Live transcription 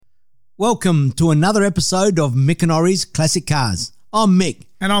Welcome to another episode of Mick and Ori's Classic Cars. I'm Mick.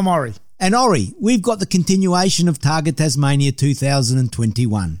 And I'm Ori. And Ori, we've got the continuation of Targa Tasmania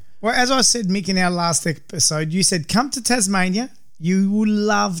 2021. Well, as I said, Mick, in our last episode, you said, come to Tasmania, you will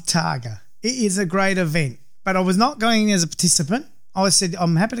love Targa. It is a great event. But I was not going as a participant. I said,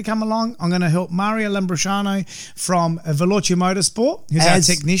 I'm happy to come along. I'm going to help Mario Lambrusciano from Veloce Motorsport, who's our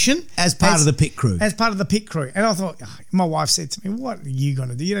technician. As part of the pit crew. As part of the pit crew. And I thought, my wife said to me, what are you going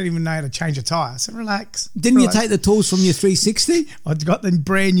to do? You don't even know how to change a tyre. I said, relax. Didn't you take the tools from your 360? I got the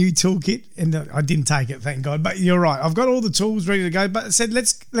brand new toolkit and I didn't take it, thank God. But you're right. I've got all the tools ready to go. But I said,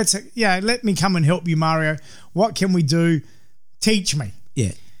 let me come and help you, Mario. What can we do? Teach me.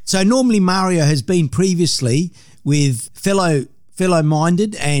 Yeah. So normally Mario has been previously with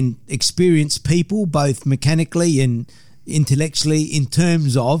fellow-minded and experienced people, both mechanically and intellectually, in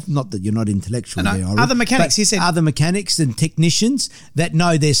terms of, not that you're not intellectual there, Ori, other mechanics, he said. Other mechanics and technicians that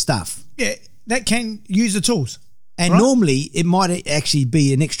know their stuff. Yeah, that can use the tools. And normally it might actually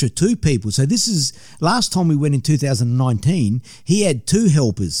be an extra two people. So this is, last time we went in 2019, he had two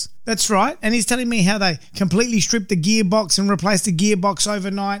helpers. That's right. And he's telling me how they completely stripped the gearbox and replaced the gearbox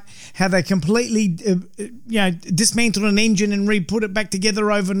overnight, how they completely dismantled an engine and re-put it back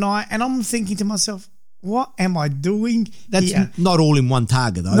together overnight. And I'm thinking to myself, what am I doing here? Not all in one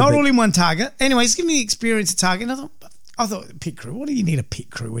Targa, though. Not all in one Targa. Anyways, give me the experience of Targa. And I thought, pit crew, what do you need a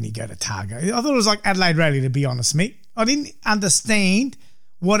pit crew when you go to Targa? I thought it was like Adelaide Rally, to be honest, Mick. I didn't understand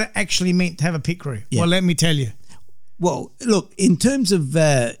what it actually meant to have a pit crew. Yeah. Well, let me tell you. Well, look, in terms of,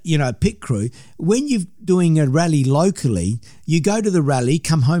 pit crew, when you're doing a rally locally, you go to the rally,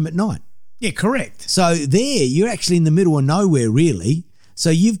 come home at night. Yeah, correct. So there, you're actually in the middle of nowhere, really. So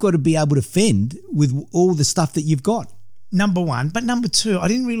you've got to be able to fend with all the stuff that you've got. Number one. But number two, I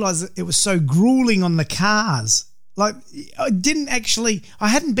didn't realise that it was so grueling on the cars. Like, I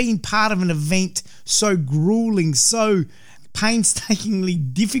hadn't been part of an event so grueling, so painstakingly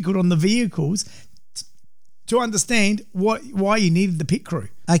difficult on the vehicles to understand why you needed the pit crew.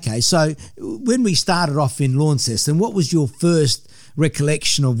 Okay, so when we started off in Launceston, what was your first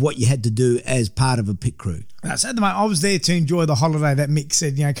recollection of what you had to do as part of a pit crew? So at the moment, I was there to enjoy the holiday that Mick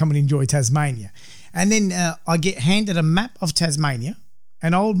said, come and enjoy Tasmania. And then I get handed a map of Tasmania,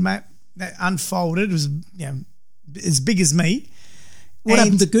 an old map that unfolded, was as big as me. What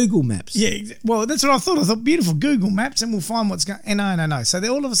happened to Google Maps? Yeah, well, that's what I thought. I thought, beautiful, Google Maps, and we'll find what's going on. No. So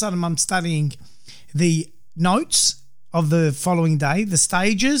all of a sudden, I'm studying the notes of the following day, the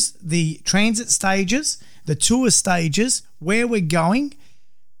stages, the transit stages, the tour stages, where we're going,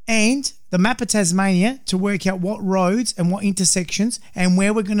 and the map of Tasmania to work out what roads and what intersections and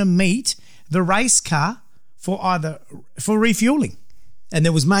where we're going to meet the race car for refueling. And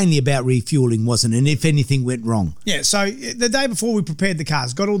it was mainly about refueling, wasn't it? And if anything went wrong. Yeah, so the day before we prepared the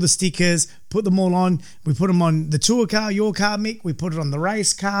cars, got all the stickers, put them all on. We put them on the tour car, your car, Mick. We put it on the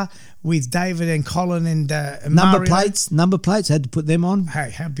race car with David and Colin and Number plates, had to put them on. Hey,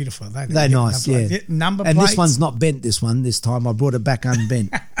 how beautiful are they? They're nice, yeah. Number plates. And this one's not bent this time. I brought it back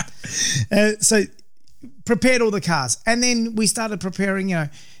unbent. So prepared all the cars. And then we started preparing,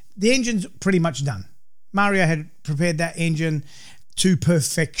 the engine's pretty much done. Mario had prepared that engine to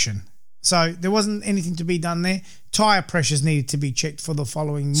perfection. So there wasn't anything to be done there. Tyre pressures needed to be checked for the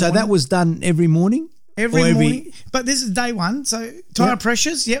following morning. So that was done every morning? Every morning. But this is day one. So tyre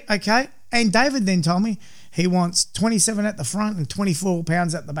pressures, yep, okay. And David then told me he wants 27 at the front and 24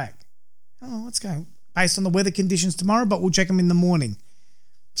 pounds at the back. Oh, what's going on? Based on the weather conditions tomorrow, but we'll check them in the morning.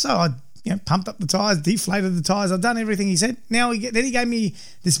 So I pumped up the tyres, deflated the tyres. I've done everything he said. Then he gave me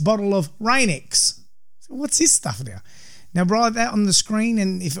this bottle of Rain-X. So what's this stuff now? Now, write that on the screen,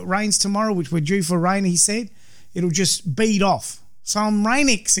 and if it rains tomorrow, which we're due for rain, he said, it'll just bead off. So I'm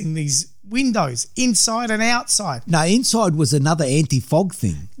Rain-Xing these windows, inside and outside. No, inside was another anti-fog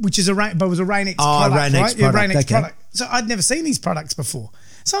thing. Which is but it was a Rain-X product, Rain-X right? product. Yeah, Rain-X okay. product. So I'd never seen these products before.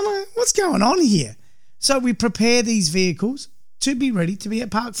 So I'm like, what's going on here? So we prepare these vehicles to be ready to be at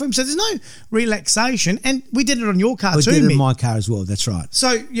Park Flume. So there's no relaxation. And we did it on your car too, We did it Mick. on my car as well, that's right.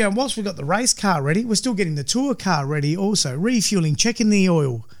 So, whilst we got the race car ready, we're still getting the tour car ready also, refueling, checking the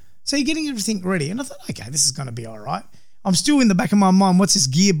oil. So you're getting everything ready. And I thought, okay, this is going to be all right. I'm still in the back of my mind, what's this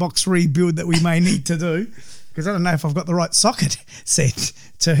gearbox rebuild that we may need to do? Because I don't know if I've got the right socket set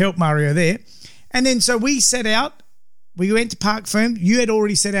to help Mario there. And then so we set out. We went to Park Flume. You had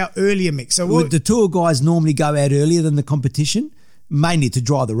already set out earlier, Mick. So the tour guys normally go out earlier than the competition, mainly to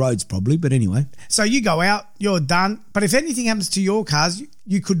dry the roads probably, but anyway. So you go out, you're done. But if anything happens to your cars,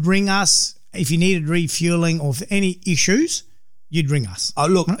 you could ring us if you needed refueling or if any issues. you'd ring us. Oh,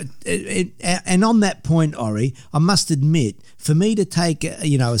 look, and on that point, Ori, I must admit, for me to take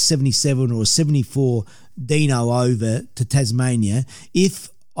a 77 or a 74 Dino over to Tasmania, if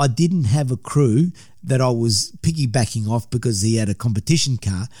I didn't have a crew that I was piggybacking off because he had a competition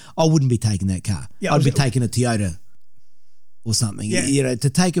car, I wouldn't be taking that car. Yeah, I'd be taking a Toyota or something. Yeah. To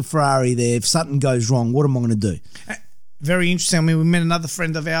take a Ferrari there, if something goes wrong, what am I going to do? Very interesting. I mean, we met another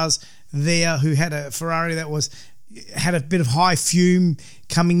friend of ours there who had a Ferrari that had a bit of high fume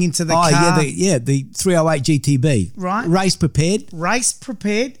coming into the car. The 308 GTB. Right. Race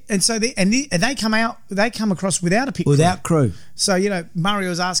prepared. And so they come across without a pit without crew. So, Murray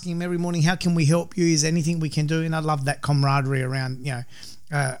was asking him every morning, how can we help you? Is there anything we can do? And I love that camaraderie around,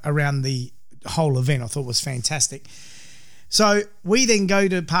 around the whole event. I thought it was fantastic. So we then go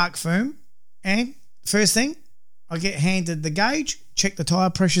to Park Firm, and first thing, I get handed the gauge, check the tyre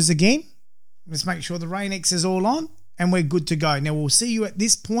pressures again. Let's make sure the Rain-X is all on, and we're good to go. Now, we'll see you at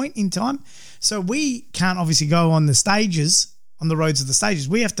this point in time. So we can't obviously go on the roads of the stages.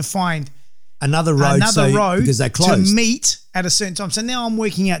 We have to find another road because they're closed to meet at a certain time. So now I'm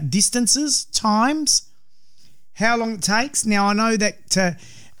working out distances, times, how long it takes. Now, I know that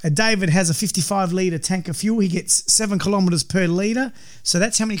David has a 55-litre tank of fuel. He gets 7 kilometres per litre. So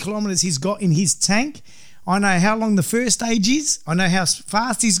that's how many kilometres he's got in his tank. I know how long the first stage is. I know how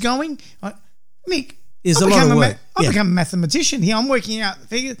fast he's going. Mick, I've become a mathematician here. I'm working out the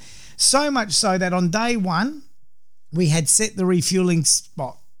figures. So much so that on day one, we had set the refueling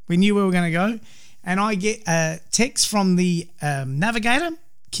spot. We knew where we were going to go. And I get a text from the navigator,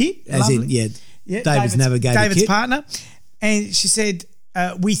 Kit. David's navigator, David's Kit. partner. And she said,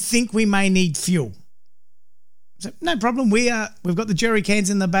 we think we may need fuel. So, no problem. We've got the jerry cans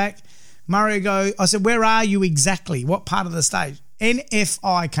in the back. Murray I said, where are you exactly? What part of the stage?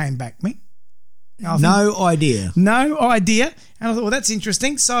 NFI came back, Mick. No idea. And I thought, well, that's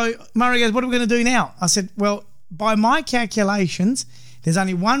interesting. So Murray goes, what are we going to do now? I said, well, by my calculations, there's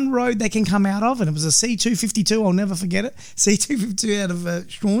only one road they can come out of, and it was a C252. I'll never forget it. C252 out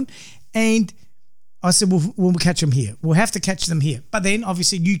of Strawn. And I said, we'll catch them here. We'll have to catch them here. But then,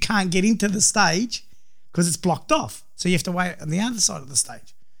 obviously, you can't get into the stage because it's blocked off. So you have to wait on the other side of the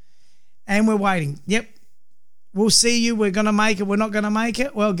stage. And we're waiting. Yep. We'll see you. We're going to make it. We're not going to make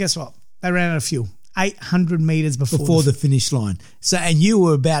it. Well, guess what? They ran out of fuel 800 metres before the finish line. So, and you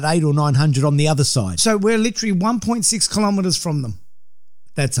were about 800 or 900 on the other side. So we're literally 1.6 kilometres from them.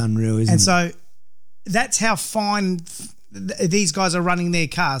 That's unreal, isn't it? And so that's how fine these guys are running their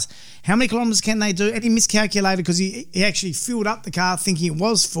cars. How many kilometres can they do? And he miscalculated because he actually filled up the car thinking it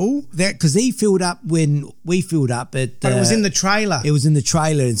was full. Because he filled up when we filled up. But it was in the trailer. It was in the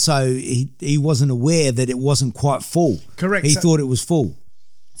trailer, and so he wasn't aware that it wasn't quite full. Correct. He thought it was full.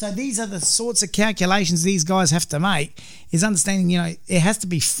 So these are the sorts of calculations these guys have to make, is understanding, it has to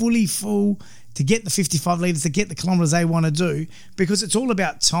be fully full to get the 55 litres, to get the kilometres they want to do, because it's all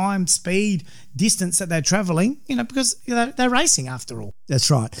about time, speed, distance that they're travelling, because they're racing after all.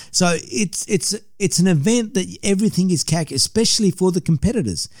 That's right. So it's an event that everything is calculated, especially for the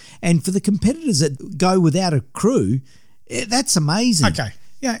competitors. And for the competitors that go without a crew, that's amazing. Okay.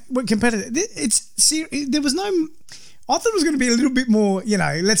 Yeah, we're competitive. There was no... I thought it was going to be a little bit more,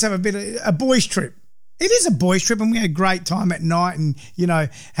 let's have a boys' trip. It is a boys' trip, and we had a great time at night and,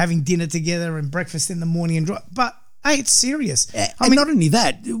 having dinner together and breakfast in the morning. But, hey, it's serious. Not only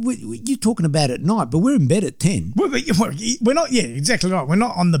that, you're talking about at night, but we're in bed at 10. We're not, exactly right. We're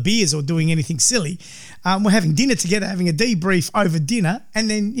not on the beers or doing anything silly. We're having dinner together, having a debrief over dinner, and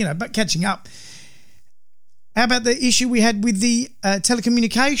then, but catching up. How about the issue we had with the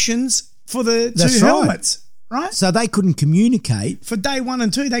telecommunications for the two helmets? Right. So they couldn't communicate. For day 1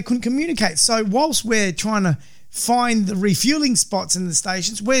 and 2, they couldn't communicate. So whilst we're trying to find the refueling spots in the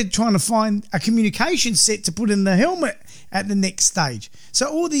stations, we're trying to find a communication set to put in the helmet at the next stage.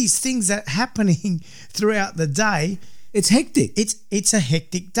 So all these things that are happening throughout the day, it's hectic. It's a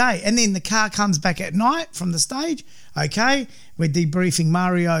hectic day. And then the car comes back at night from the stage. Okay, we're debriefing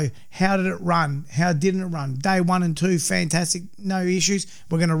Mario. How did it run? How didn't it run? Day 1 and 2, fantastic, no issues.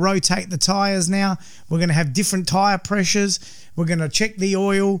 We're going to rotate the tyres now. We're going to have different tyre pressures. We're going to check the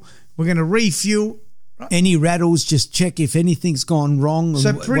oil. We're going to refuel. Any rattles, just check if anything's gone wrong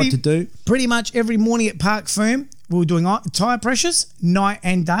and what to do. Pretty much every morning at Park Firm, we were doing tyre pressures, night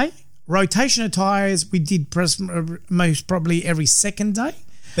and day. Rotation of tyres, we did most probably every second day.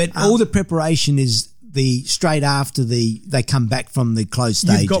 But all the preparation is straight after they come back from the closed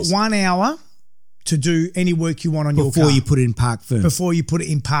stages. You've got 1 hour to do any work you want on your car. Before you put it in Park Firm. Before you put it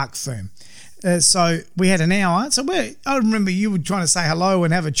in Park Firm. So we had an hour. So I remember you were trying to say hello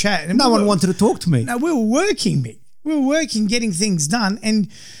and have a chat. And no one wanted to talk to me. No, we were working, Mick. we were working, getting things done, and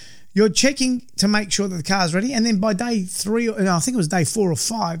you're checking to make sure that the car's ready. And then by day 3, I think it was day 4 or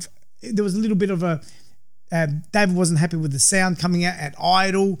 5, there was a little bit of a David wasn't happy with the sound coming out at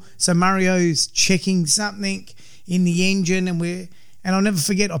idle, so Mario's checking something in the engine, and I'll never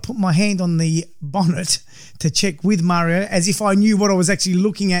forget, I put my hand on the bonnet to check with Mario as if I knew what I was actually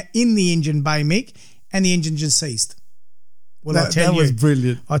looking at in the engine bay, Mick, and the engine just ceased. Well, that was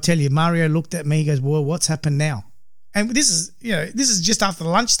brilliant. I tell you, Mario looked at me, he goes, well, what's happened now? And this is just after the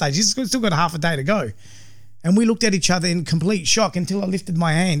lunch stage. He's still got half a day to go. And we looked at each other in complete shock until I lifted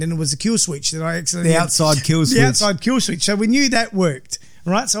my hand, and it was the kill switch that I accidentally... The outside kill switch. The outside kill switch. So we knew that worked,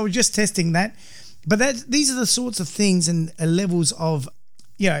 right? So I was just testing that. But these are the sorts of things and levels of,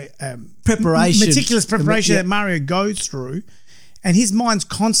 preparation. Meticulous preparation that Mario goes through. And his mind's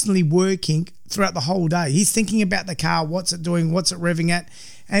constantly working throughout the whole day. He's thinking about the car, what's it doing, what's it revving at,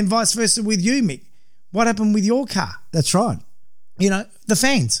 and vice versa with you, Mick. What happened with your car? That's right. The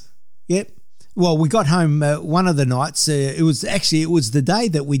fans. Yep. Well, we got home one of the nights. It was the day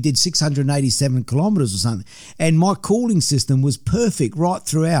that we did 687 kilometres or something, and my cooling system was perfect right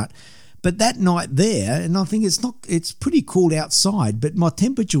throughout. But that night there, and I think it's pretty cool outside, but my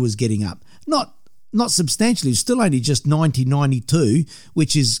temperature was getting up. Not substantially, it's still only just 90, 92,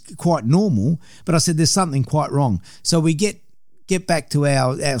 which is quite normal. But I said there's something quite wrong. So we get back to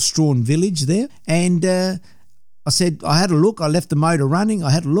our Strawn village there, and I said, I had a look, I left the motor running, I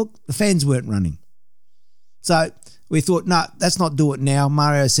had a look, the fans weren't running. So we thought, no, let's not do it now.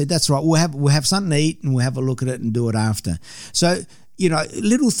 Mario said, that's right, we'll have something to eat and we'll have a look at it and do it after. So,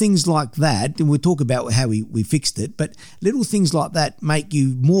 little things like that, and we'll talk about how we fixed it, but little things like that make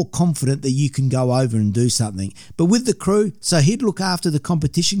you more confident that you can go over and do something. But with the crew, so he'd look after the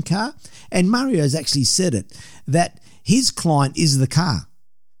competition car, and Mario's actually said it, that his client is the car.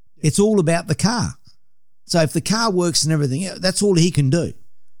 It's all about the car. So if the car works and everything, that's all he can do,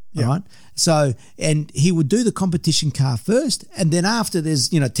 right? So, and he would do the competition car first, and then after there's,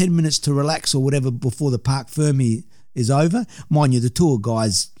 10 minutes to relax or whatever before the Parc Fermé is over. Mind you, the tour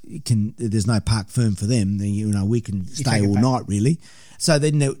guys there's no Parc Fermé for them. We can stay all night really. So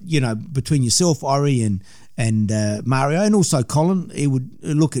then, between yourself, Ori, and Mario, and also Colin, he would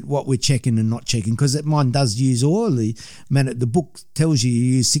look at what we're checking and not checking, because mine does use oil. The book tells you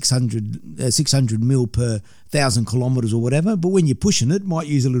use 600 mil per 1,000 kilometres or whatever, but when you're pushing it might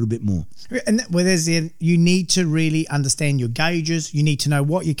use a little bit more. And you need to really understand your gauges. You need to know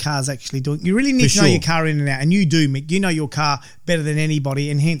what your car's actually doing. You really need to know your car in and out, and you do, Mick. You know your car better than anybody,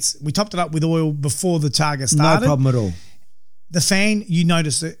 and hence we topped it up with oil before the Targa started. No problem at all. The fan, you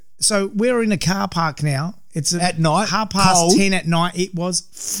notice it. So we're in a car park now. It's at night, 10:30 at night. It was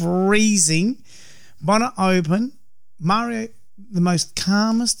freezing. Bonnet open. Mario, the most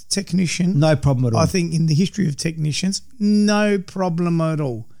calmest technician. No problem at all. I think in the history of technicians, no problem at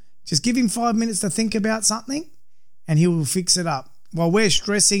all. Just give him 5 minutes to think about something, and he will fix it up. While we're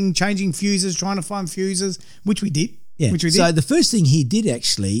stressing, changing fuses, trying to find fuses, which we did. Yeah. Which we did. So the first thing he did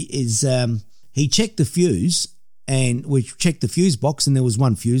actually is he checked the fuse. And we checked the fuse box, and there was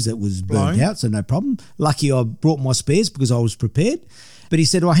one fuse that was burnt out, so no problem. Lucky I brought my spares because I was prepared. But he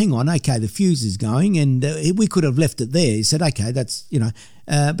said, hang on, okay, the fuse is going, and we could have left it there. He said, okay, that's,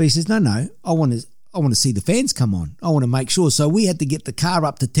 but he says, no, I want to see the fans come on. I want to make sure. So we had to get the car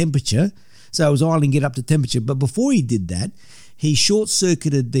up to temperature. So it was idling, get up to temperature. But before he did that, he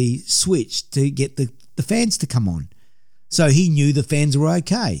short-circuited the switch to get the fans to come on. So he knew the fans were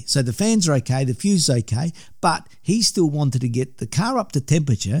okay. So the fans are okay, the fuse is okay, but he still wanted to get the car up to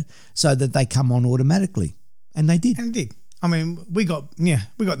temperature so that they come on automatically. And they did. And it did. I mean, we got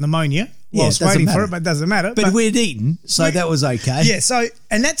pneumonia whilst waiting for it, but it doesn't matter. But we'd eaten, so that was okay. Yeah,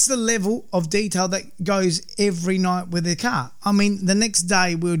 and that's the level of detail that goes every night with the car. I mean, the next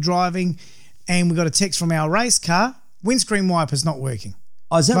day we were driving and we got a text from our race car, windscreen wiper's not working.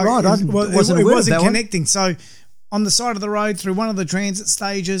 Oh, is that right? It wasn't connecting. So on the side of the road through one of the transit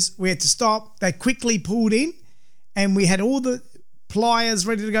stages, we had to stop. They quickly pulled in, and we had all the pliers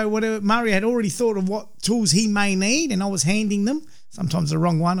ready to go, whatever. Murray had already thought of what tools he may need, and I was handing them. Sometimes the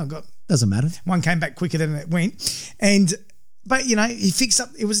wrong one. Doesn't matter. One came back quicker than it went. But he fixed up.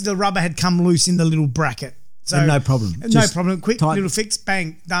 It was the rubber had come loose in the little bracket. So and no problem. No problem. Quick little fix,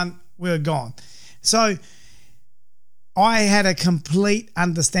 bang, done. We were gone. So I had a complete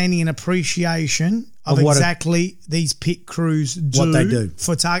understanding and appreciation of exactly these pit crews do. What they do.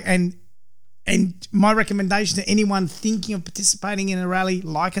 For Targa. And my recommendation to anyone thinking of participating in a rally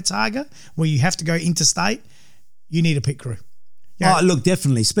like a Targa, where you have to go interstate, you need a pit crew. Yeah. Oh, look,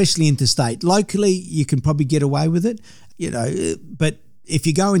 definitely, especially interstate. Locally, you can probably get away with it, but if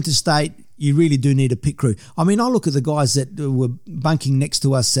you go interstate, you really do need a pit crew. I mean, I look at the guys that were bunking next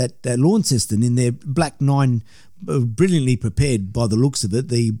to us at Launceston in their black 9, brilliantly prepared by the looks of it,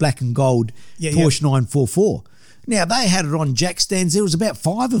 the black and gold Porsche 944. Now, they had it on jack stands. There was about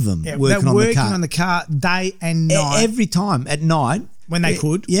 5 of them working on the car day and night. Every time at night. When they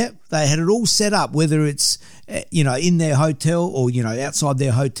could. Yeah, they had it all set up, whether it's, in their hotel or, outside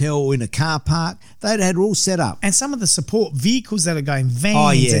their hotel or in a car park. They'd had it all set up. And some of the support vehicles that are going,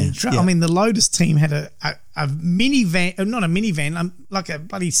 vans. I mean, the Lotus team had a minivan, not a minivan, like a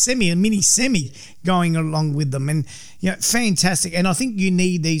mini semi going along with them. And, fantastic. And I think you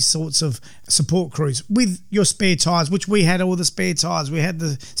need these sorts of support crews with your spare tyres, which we had all the spare tyres. We had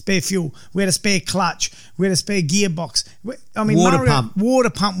the spare fuel. We had a spare clutch. We had a spare gearbox. Water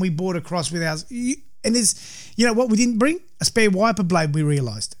pump we bought across with ours. And there's, what we didn't bring? A spare wiper blade, we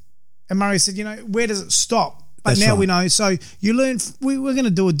realised. And Mario said, where does it stop? But now we know. So you learn, we're going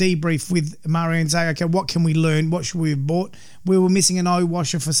to do a debrief with Mario and say, okay, what can we learn? What should we have bought? We were missing an O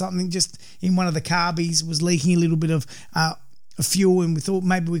washer for something just in one of the carbies, was leaking a little bit of fuel, and we thought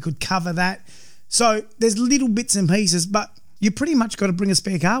maybe we could cover that. So there's little bits and pieces, but you pretty much got to bring a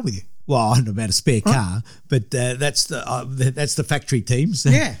spare car with you. Well, I don't know about a spare car, but that's the factory teams.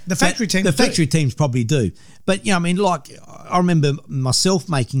 Yeah, the factory teams. The factory teams probably do. But I remember myself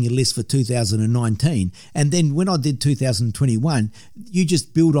making a list for 2019, and then when I did 2021, you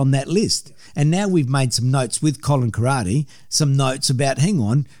just build on that list. And now we've made some notes with Colin Karate, some notes about,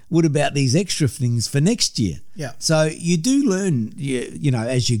 what about these extra things for next year? Yeah. So you do learn,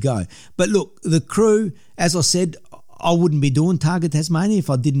 as you go. But look, the crew, as I said, I wouldn't be doing Targa Tasmania if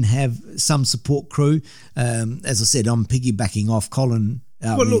I didn't have some support crew. As I said, I'm piggybacking off Colin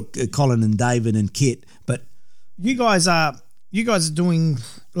and David and Kit. But you guys are doing,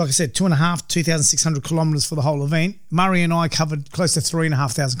 like I said, 2,600 kilometres for the whole event. Murray and I covered close to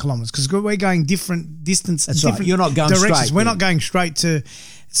 3,500 kilometres because we're going different distance. That's different right. You're not going directions. straight. We're not going straight to.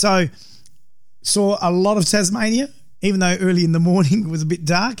 So saw a lot of Tasmania. Even though early in the morning was a bit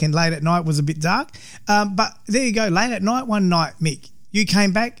dark and late at night was a bit dark. But there you go, late at night, one night, Mick, you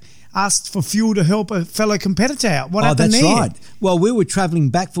came back, asked for fuel to help a fellow competitor out. What happened there? That's right. Well, we were travelling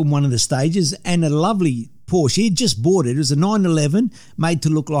back from one of the stages and a lovely Porsche. He had just bought it. It was a 911 made to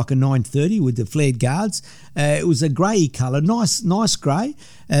look like a 930 with the flared guards. It was a grey colour, nice grey.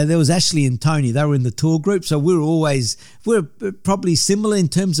 There was Ashley and Tony. They were in the tour group, so we're probably similar in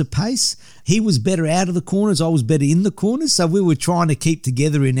terms of pace. He was better out of the corners. I was better in the corners, so we were trying to keep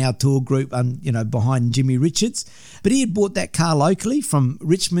together in our tour group, behind Jimmy Richards. But he had bought that car locally from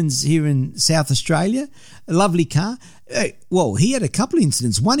Richmond's here in South Australia. A lovely car. Well, he had a couple of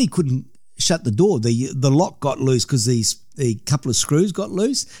incidents. One, he couldn't shut the door. The lock got loose because the couple of screws got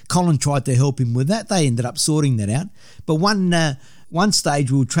loose. Colin tried to help him with that. They ended up sorting that out. But one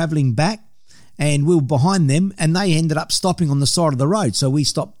stage we were travelling back and we were behind them and they ended up stopping on the side of the road. So we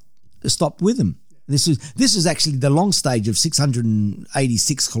stopped with them. This is actually the long stage of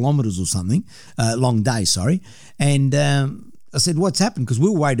 686 kilometres or something. Long day, sorry. And I said, what's happened? Because we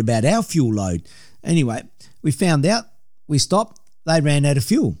were worried about our fuel load. Anyway, we found out. We stopped. They ran out of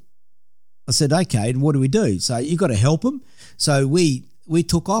fuel. I said, okay, and what do we do? So you got to help them. So we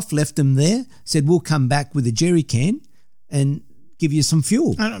took off, left them there, said we'll come back with a jerry can and give you some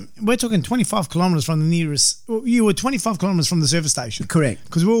fuel. We're talking 25 kilometres from the nearest. You were 25 kilometres from the service station. Correct.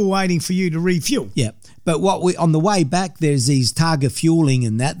 Because we were waiting for you to refuel. Yeah. But on the way back, there's these Targa fueling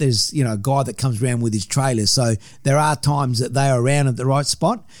and that. There's, a guy that comes around with his trailer. So there are times that they are around at the right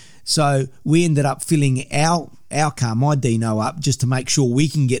spot. So we ended up filling our car, my Dino, up just to make sure we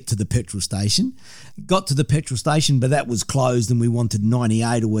can get to the petrol station. Got to the petrol station, but that was closed and we wanted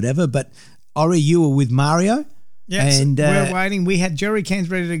 98 or whatever. But Ori, you were with Mario. Yes, and we were waiting. We had jerry cans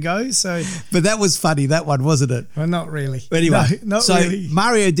ready to go. So, but that was funny, that one, wasn't it? Well, not really. Anyway, no, not really.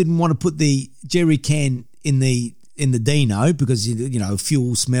 Mario didn't want to put the jerry can in the Dino because,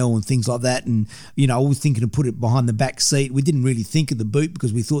 fuel smell and things like that. And, we were thinking to put it behind the back seat. We didn't really think of the boot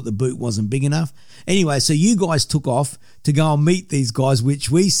because we thought the boot wasn't big enough. Anyway, so you guys took off to go and meet these guys, which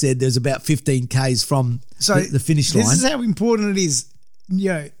we said there's about 15 Ks from the finish line. This is how important it is,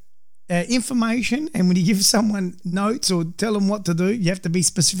 information, and when you give someone notes or tell them what to do, you have to be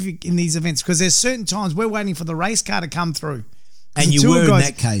specific in these events because there's certain times we're waiting for the race car to come through. And you were in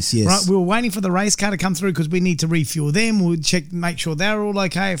that case, yes. Right, we were waiting for the race car to come through because we need to refuel them. We'll check, make sure they're all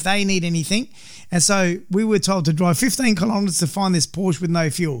okay if they need anything. And so we were told to drive 15 kilometres to find this Porsche with no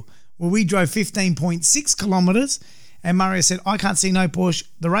fuel. Well, we drove 15.6 kilometres and Mario said, I can't see no Porsche.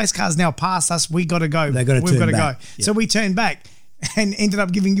 The race car's now past us. We got to go. We've got to go. Yeah. So we turned back and ended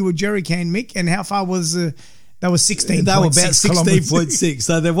up giving you a jerry can, Mick. And how far was They were 16. They were about kilometres. 16.6,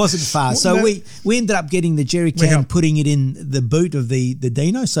 so there wasn't far. So No. we ended up getting the jerry can, helped. putting it in the boot of the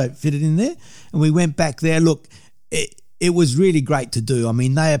Dino, so it fitted in there. And we went back there. Look, it was really great to do. I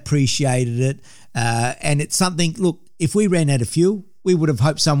mean, they appreciated it. And it's something, look, if we ran out of fuel, we would have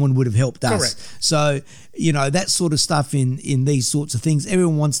hoped someone would have helped us. Correct. So, that sort of stuff in these sorts of things,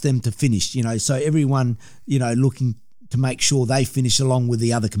 everyone wants them to finish, so everyone, looking to make sure they finish along with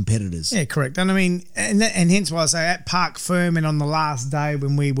the other competitors. Yeah, correct. And I mean, and hence why I say at Park Fermin on the last day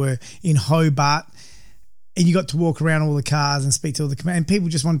when we were in Hobart, and you got to walk around all the cars and speak to all the and people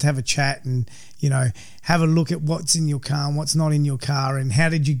just wanted to have a chat and have a look at what's in your car and what's not in your car and how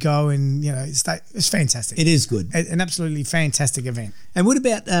did you go and it's fantastic. It is good. An absolutely fantastic event. And what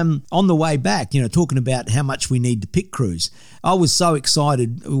about on the way back, talking about how much we need to pit crews? I was so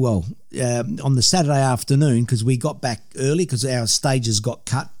excited, on the Saturday afternoon, because we got back early because our stages got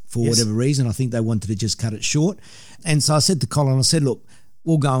cut for whatever reason. I think they wanted to just cut it short. And so I said to Colin, I said, look,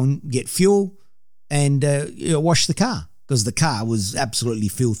 we'll go and get fuel and wash the car, because the car was absolutely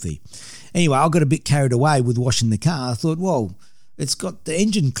filthy. Anyway, I got a bit carried away with washing the car. I thought, well, it's got the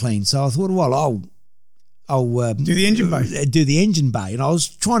engine clean. So I thought, well, I'll do the engine bay. Do the engine bay. And I was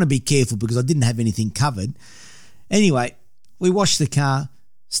trying to be careful because I didn't have anything covered. Anyway, we washed the car,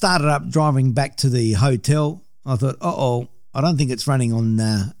 started up driving back to the hotel. I thought, I don't think it's running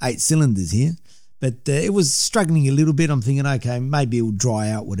on 8 cylinders here. But it was struggling a little bit. I'm thinking, okay, maybe it'll dry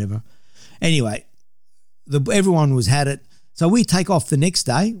out, whatever. Anyway, everyone had it. So we take off the next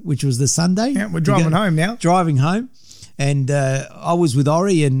day, which was the Sunday. Yeah, we're driving home now. Driving home. And I was with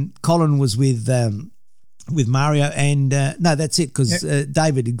Ori and Colin was with Mario. And no, that's it, because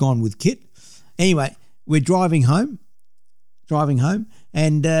David had gone with Kit. Anyway, we're driving home.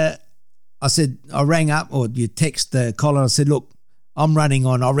 And I rang up, or you text Colin. I said, look, I'm running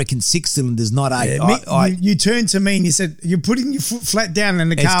on, I reckon, 6 cylinders, not 8. Yeah, you turned to me and you said, you're putting your foot flat down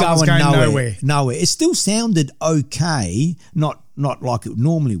and the car was going nowhere. Nowhere. It still sounded okay, not like it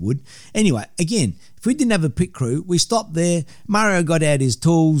normally would. Anyway, again, if we didn't have a pit crew, we stopped there. Mario got out his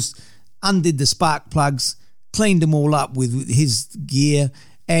tools, undid the spark plugs, cleaned them all up with his gear,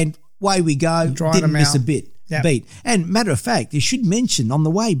 and away we go. Didn't miss a bit. Yep. Beat. And matter of fact, you should mention, on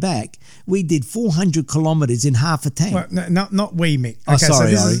the way back, we did 400 kilometres in half a tank. Well, not we, Mick. Okay,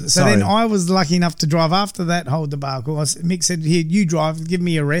 sorry. So then I was lucky enough to drive after that whole debacle. Mick said, here, you drive, give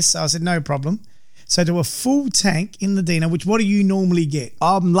me a rest. So I said, no problem. So to a full tank in the Dino, which what do you normally get?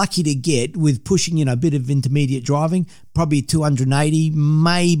 I'm lucky to get, with pushing, a bit of intermediate driving, probably 280,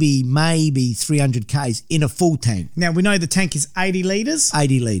 maybe 300 Ks in a full tank. Now, we know the tank is 80 litres.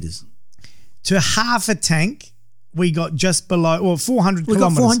 80 litres. To half a tank, we got just below, 400 we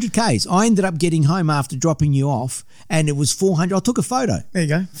kilometres. We got 400 Ks. I ended up getting home after dropping you off, and it was 400. I took a photo. There you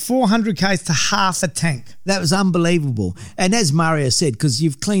go. 400 Ks to half a tank. That was unbelievable. And as Mario said, because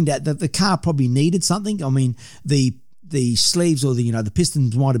you've cleaned out, the car probably needed something. I mean, the sleeves or the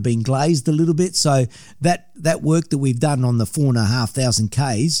pistons might have been glazed a little bit. So that work that we've done on the 4,500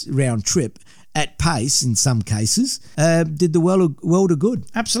 Ks round trip at pace in some cases did the world of good.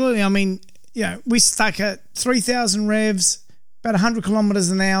 Absolutely. I mean, we stuck at 3,000 revs, about 100 kilometres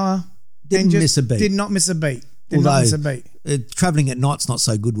an hour. Didn't miss a beat. Did not miss a beat. Travelling at night's not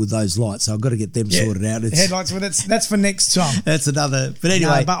so good with those lights, so I've got to get them sorted out. Headlights, well, that's for next time. That's another. But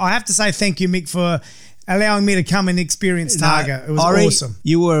anyway. No, but I have to say thank you, Mick, for allowing me to come and experience Targa. It was awesome.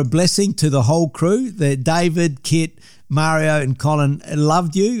 You were a blessing to the whole crew. David, Kit, Mario and Colin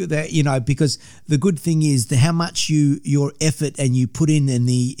loved you, because the good thing is how much your effort and you put in and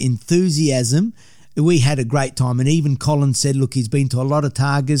the enthusiasm. We had a great time, and even Colin said, look, he's been to a lot of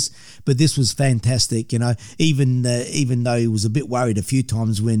Targas, but this was fantastic, even though he was a bit worried a few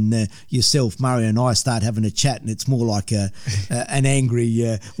times when yourself, Mario and I start having a chat and it's more like an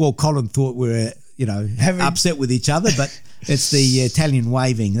angry, Colin thought we were, upset with each other, but it's the Italian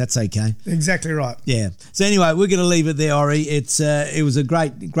waving. That's okay. Exactly right. Yeah. So anyway, we're going to leave it there, Ori. It was a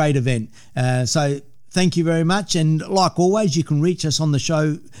great event. So thank you very much. And like always, you can reach us on the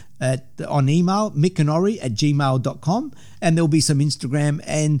show on email, mickandori@gmail.com, and there'll be some Instagram,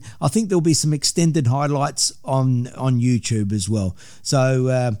 and I think there'll be some extended highlights on YouTube as well.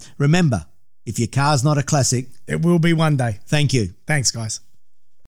 So remember, if your car's not a classic, it will be one day. Thank you. Thanks, guys.